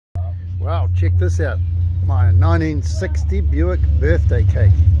Wow, check this out. My 1960 Buick birthday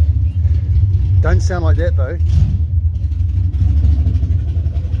cake. Don't sound like that though.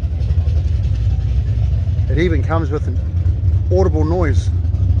 It even comes with an audible noise.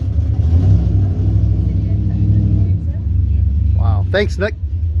 Wow, thanks Nick.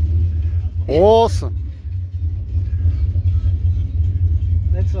 Awesome.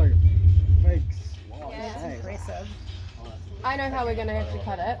 That's like a fake slice. Yeah, it's impressive. I know how we're going to have to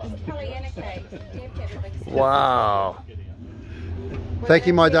cut it. Wow. Thank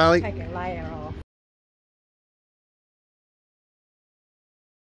you, my darling. Take a layer off.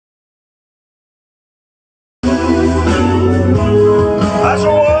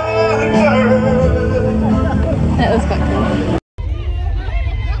 That was quite cool.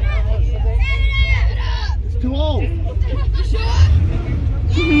 It's too old.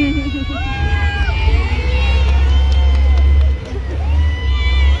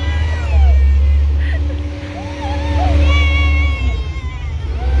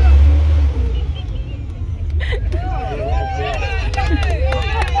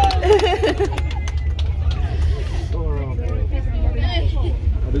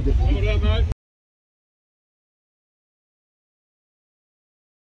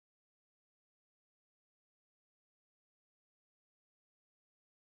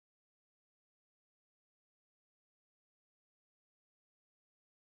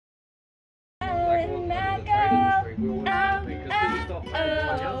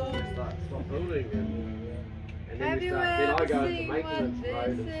 Have you ever seen what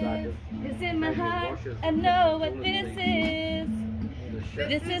this is? It's in my heart. I know what this is.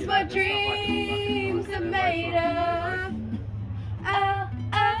 This is what dreams are made of. Oh,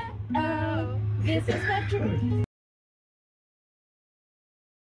 oh, oh. This is what dreams.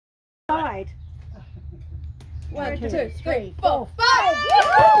 Side. 1, 2, 3, 4, 5.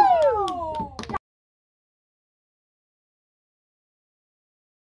 Woohoo!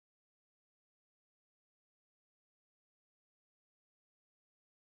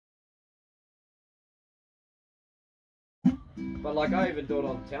 But like I even do it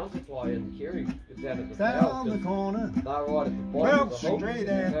on Town Supply in Kerry, down at the Down the corner. they're right at the bottom of the hole. Straight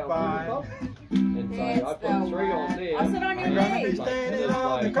and fine. And so I put 3 on there. I'll sit on your and leg. it's Standing like,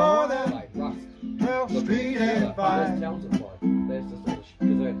 on the like, corner. like rust. 12th Street and That's fine. Town Supply. That's just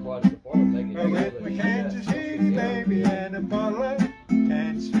because they're right at the bottom. They can Well, do all get the me shit Kansas out. City, baby, and a bottle of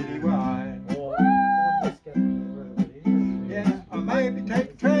Kansas City wine. Yeah, I maybe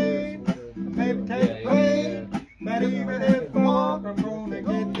take a train, I maybe take a plane, but even if I walk, I'm gonna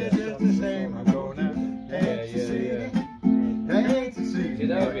get this just the same. I'm gonna Kansas City, Kansas City. See,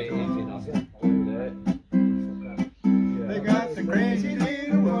 that would be easy enough to do that. They got the crazy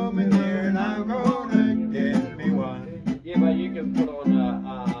little woman there, and I'm gonna get me one. Yeah, but you can put on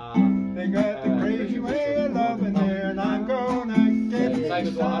They got the crazy way of loving there, and I'm gonna get me same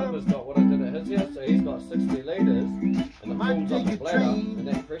as what Adam's got, what I did at his house, so he's got 60 litres, and it pulls up the bladder, and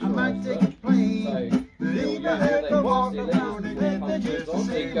that pressurised it. So, you'll go there, they 60 litres, and then pump turns on,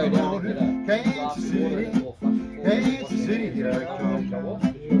 so you go down and get a glass of water, or flush it for Kansas City, go off,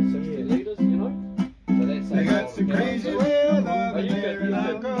 because you've got 60 litres, you know? So that's They got the crazy way of loving you there, could and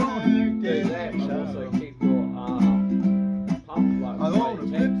I'm do gonna get that, me but also some. keep your pump, like, I want say,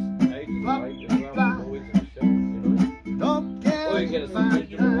 to tanks, ages away, as well, always in the shop, you know? Don't care Or you get a if I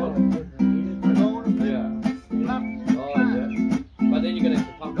subscription die. one. I'm gonna flip, Yeah. flop, Oh, yeah. But then you're going to have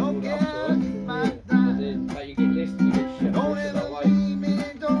to pump the don't water care up to it. if I And die. then, but you get less, you get shit Don't pressure ever that way. leave me,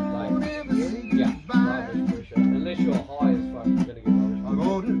 don't ever say Yeah, goodbye. rubbish pressure. Unless you're high as fuck, you're going to get rubbish I'm pressure.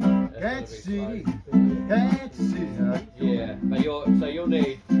 going to That's Kansas gonna City, be Kansas City. Yeah, but you'll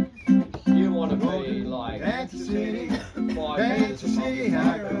need, you want to be like Kansas City, 5 meters Kansas above City, the here I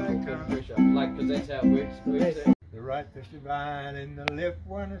mark come. pressure. Like, because that's how it works. The right fist is right and the left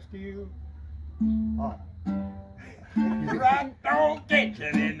one is still. Oh. The right don't get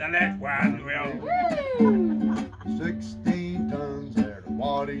it in the left one will. 16 tons there,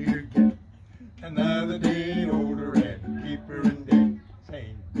 what do you